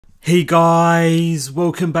Hey guys,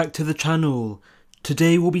 welcome back to the channel.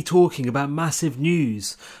 Today we'll be talking about massive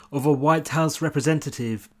news of a White House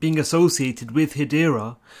representative being associated with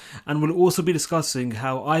Hedera, and we'll also be discussing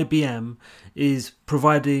how IBM is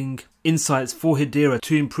providing insights for Hedera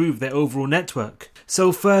to improve their overall network.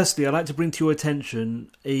 So firstly, I'd like to bring to your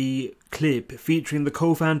attention a clip featuring the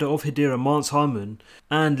co-founder of Hedera, Mance Harmon,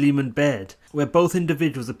 and Lehman Baird, where both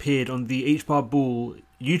individuals appeared on the HBAR Bull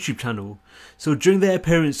YouTube channel. So during their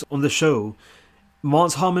appearance on the show,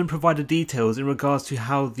 Mance Harmon provided details in regards to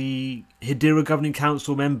how the Hedera Governing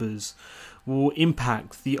Council members will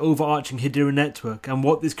impact the overarching Hedera network and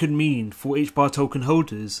what this could mean for HBAR token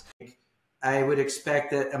holders. I would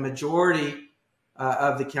expect that a majority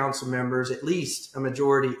of the council members, at least a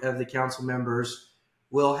majority of the council members,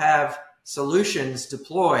 will have solutions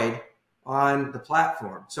deployed on the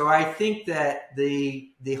platform. So I think that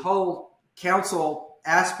the whole council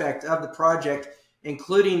aspect of the project,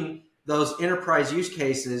 including those enterprise use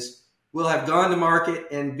cases, will have gone to market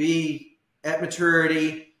and be at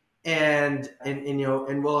maturity, and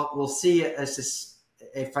we'll see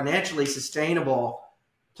a financially sustainable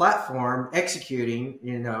platform executing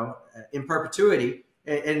in perpetuity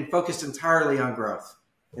and focused entirely on growth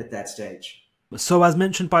at that stage. So as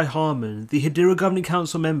mentioned by Harmon, the Hedera Governing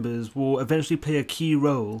Council members will eventually play a key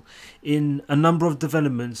role in a number of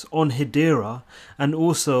developments on Hedera, and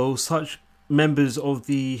also such members of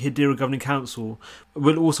the Hedera Governing Council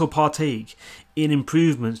will also partake in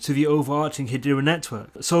improvements to the overarching Hedera network.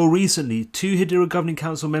 So recently, two Hedera Governing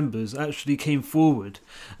Council members actually came forward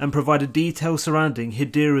and provided details surrounding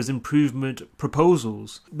Hedera's improvement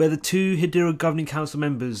proposals, where the two Hedera Governing Council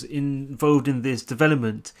members involved in this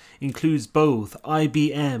development includes both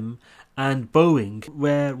IBM and Boeing,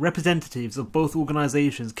 where representatives of both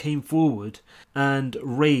organizations came forward and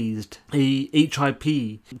raised a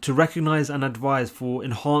HIP to recognize and advise for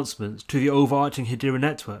enhancements to the overarching Hedera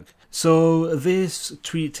network. So this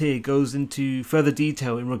tweet here goes into further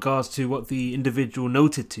detail in regards to what the individual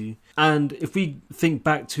noted to, and if we think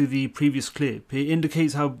back to the previous clip, it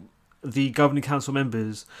indicates how the Governing Council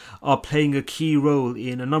members are playing a key role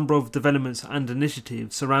in a number of developments and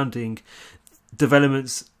initiatives surrounding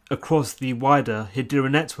developments across the wider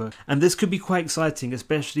Hedera network. And this could be quite exciting,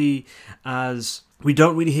 especially as we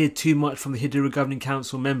don't really hear too much from the Hedera Governing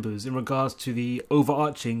Council members in regards to the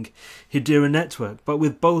overarching Hedera network. But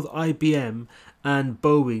with both IBM and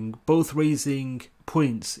Boeing both raising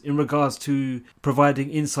points in regards to providing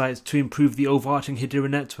insights to improve the overarching Hedera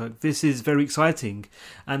network, this is very exciting,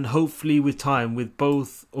 and hopefully with time, with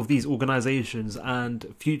both of these organizations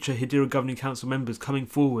and future Hedera Governing Council members coming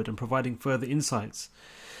forward and providing further insights.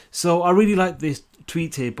 So I really like this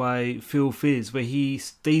tweet here by Phil Fizz, where he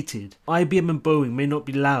stated, IBM and Boeing may not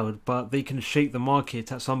be loud, but they can shake the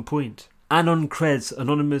market at some point. And on Cred's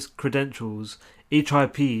anonymous credentials,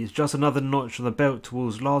 HIP is just another notch on the belt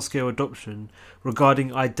towards large-scale adoption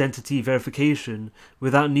regarding identity verification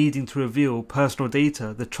without needing to reveal personal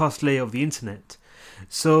data, the trust layer of the internet.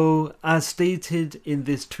 So, as stated in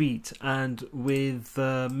this tweet, and with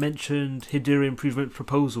the mentioned Hedera improvement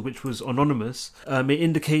proposal, which was anonymous, it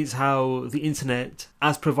indicates how the internet,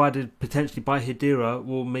 as provided potentially by Hedera,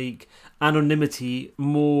 will make anonymity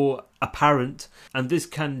more apparent, and this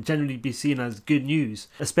can generally be seen as good news,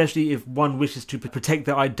 especially if one wishes to protect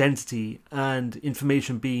their identity and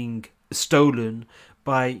information being stolen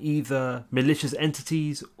by either malicious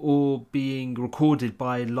entities or being recorded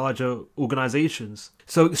by larger organizations.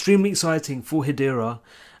 So extremely exciting for Hedera,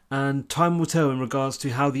 and time will tell in regards to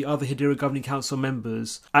how the other Hedera Governing Council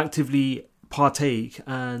members actively partake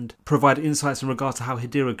and provide insights in regards to how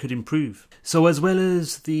Hedera could improve. So as well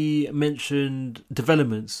as the mentioned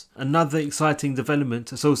developments, another exciting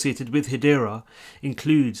development associated with Hedera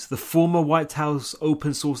includes the former White House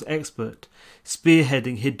open source expert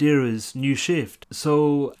spearheading Hedera's new shift.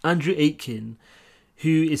 So Andrew Aitken,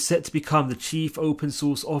 who is set to become the Chief Open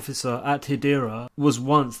Source Officer at Hedera, was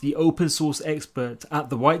once the open source expert at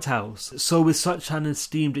the White House. So with such an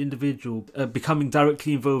esteemed individual becoming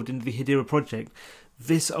directly involved in the Hedera project,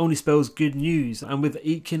 this only spells good news. And with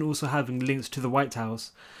Aitken also having links to the White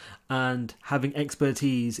House and having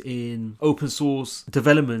expertise in open source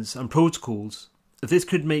developments and protocols, this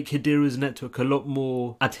could make Hedera's network a lot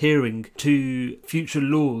more adhering to future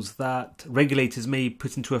laws that regulators may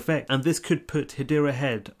put into effect, and this could put Hedera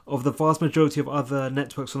ahead of the vast majority of other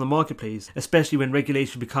networks on the marketplace, especially when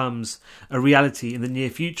regulation becomes a reality in the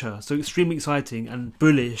near future. So extremely exciting and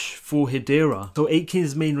bullish for Hedera. So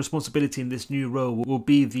Aitken's main responsibility in this new role will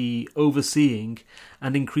be the overseeing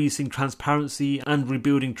and increasing transparency and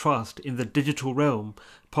rebuilding trust in the digital realm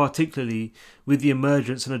particularly with the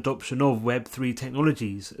emergence and adoption of Web3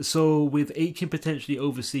 technologies. So with Aitken potentially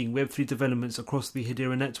overseeing Web3 developments across the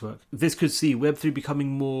Hedera network, this could see Web3 becoming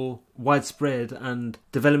more widespread and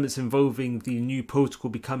developments involving the new protocol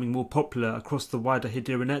becoming more popular across the wider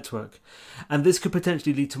Hedera network. And this could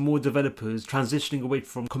potentially lead to more developers transitioning away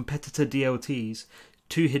from competitor DLTs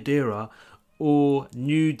to Hedera, or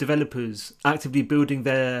new developers actively building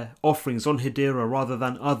their offerings on Hedera rather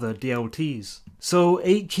than other DLTs. So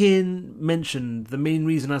Aitken mentioned the main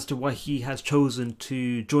reason as to why he has chosen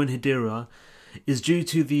to join Hedera is due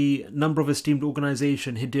to the number of esteemed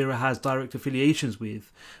organisations Hedera has direct affiliations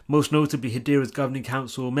with, most notably Hedera's governing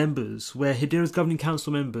council members, where Hedera's governing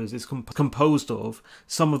council members is composed of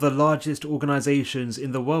some of the largest organisations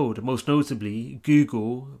in the world, most notably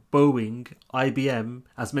Google, Boeing, IBM,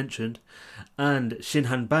 as mentioned, and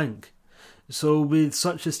Shinhan Bank. So with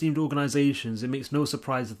such esteemed organisations, it makes no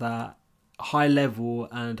surprise that high level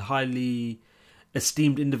and highly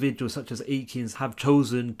esteemed individuals such as Aitken have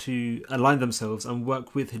chosen to align themselves and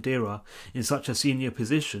work with Hedera in such a senior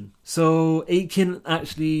position. So Aitken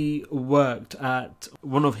actually worked at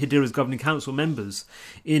one of Hedera's governing council members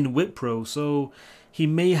in Wipro, so he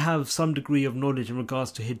may have some degree of knowledge in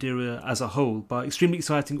regards to Hedera as a whole, but extremely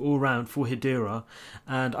exciting all round for Hedera.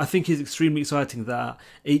 And I think it's extremely exciting that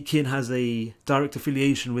Aitken has a direct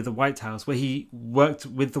affiliation with the White House, where he worked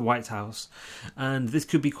with the White House. And this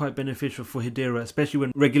could be quite beneficial for Hedera, especially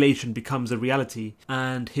when regulation becomes a reality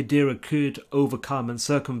and Hedera could overcome and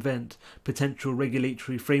circumvent potential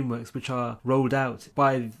regulatory frameworks which are rolled out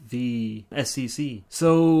by the SEC.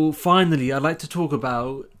 So finally, I'd like to talk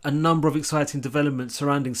about a number of exciting developments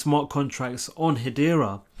surrounding smart contracts on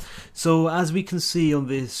Hedera. So as we can see on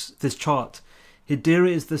this chart, Hedera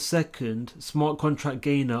is the second smart contract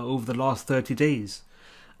gainer over the last 30 days.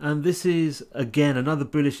 And this is again another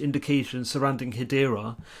bullish indication surrounding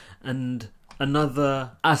Hedera and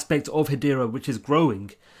another aspect of Hedera which is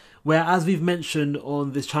growing. Where, as we've mentioned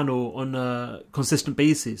on this channel on a consistent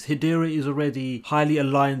basis, Hedera is already highly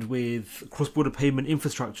aligned with cross-border payment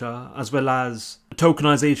infrastructure as well as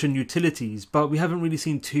tokenization utilities, but we haven't really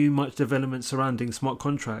seen too much development surrounding smart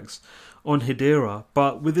contracts on Hedera.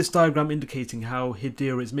 But with this diagram indicating how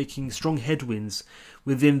Hedera is making strong headwinds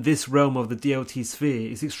within this realm of the DLT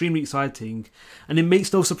sphere, it's extremely exciting, and it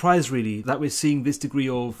makes no surprise really that we're seeing this degree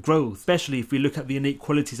of growth, especially if we look at the innate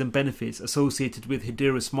qualities and benefits associated with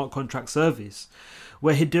Hedera's smart contract service,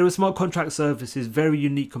 where Hedera's smart contract service is very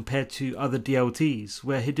unique compared to other DLTs,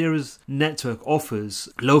 where Hedera's network offers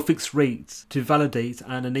low fixed rates to validate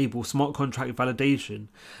and enable smart contract validation,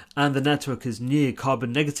 and the network is near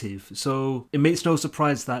carbon negative. So it makes no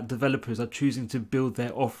surprise that developers are choosing to build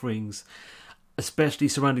their offerings, especially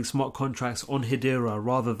surrounding smart contracts, on Hedera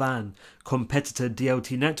rather than competitor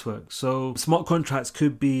DLT networks. So smart contracts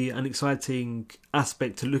could be an exciting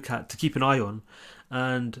aspect to look at, to keep an eye on,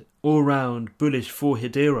 and all round bullish for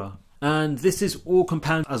Hedera. And this is all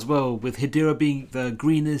compounded as well with Hedera being the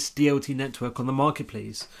greenest DLT network on the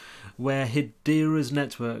marketplace, where Hedera's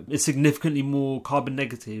network is significantly more carbon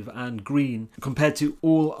negative and green compared to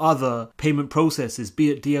all other payment processes, be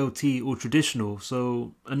it DLT or traditional.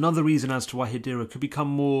 So another reason as to why Hedera could become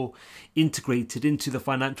more integrated into the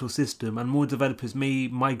financial system, and more developers may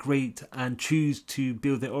migrate and choose to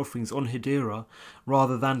build their offerings on Hedera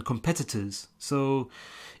rather than competitors. So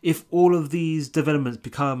if all of these developments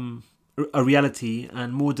become a reality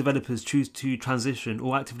and more developers choose to transition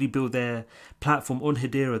or actively build their platform on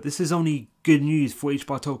Hedera, this is only good news for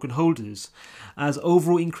HBAR token holders, as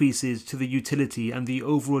overall increases to the utility and the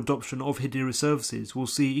overall adoption of Hedera services will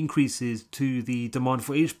see increases to the demand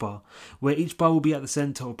for HBAR, where HBAR will be at the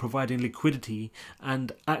center of providing liquidity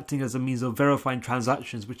and acting as a means of verifying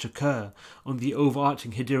transactions which occur on the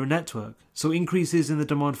overarching Hedera network. So increases in the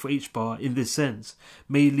demand for HBAR in this sense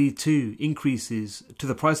may lead to increases to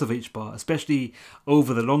the price of HBAR, especially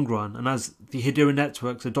over the long run, and as the Hedera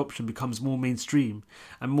network's adoption becomes more mainstream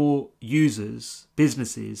and more users,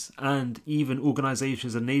 businesses, and even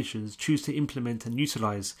organizations and nations choose to implement and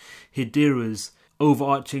utilize Hedera's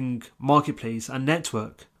overarching marketplace and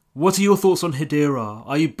network. What are your thoughts on Hedera?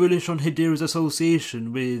 Are you bullish on Hedera's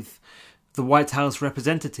association with the White House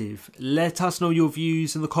representative? Let us know your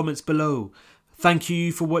views in the comments below. Thank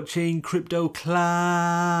you for watching, Crypto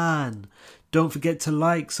Clan. Don't forget to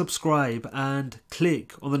like, subscribe, and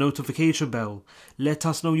click on the notification bell. Let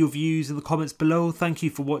us know your views in the comments below. Thank you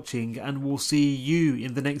for watching, and we'll see you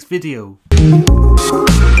in the next video.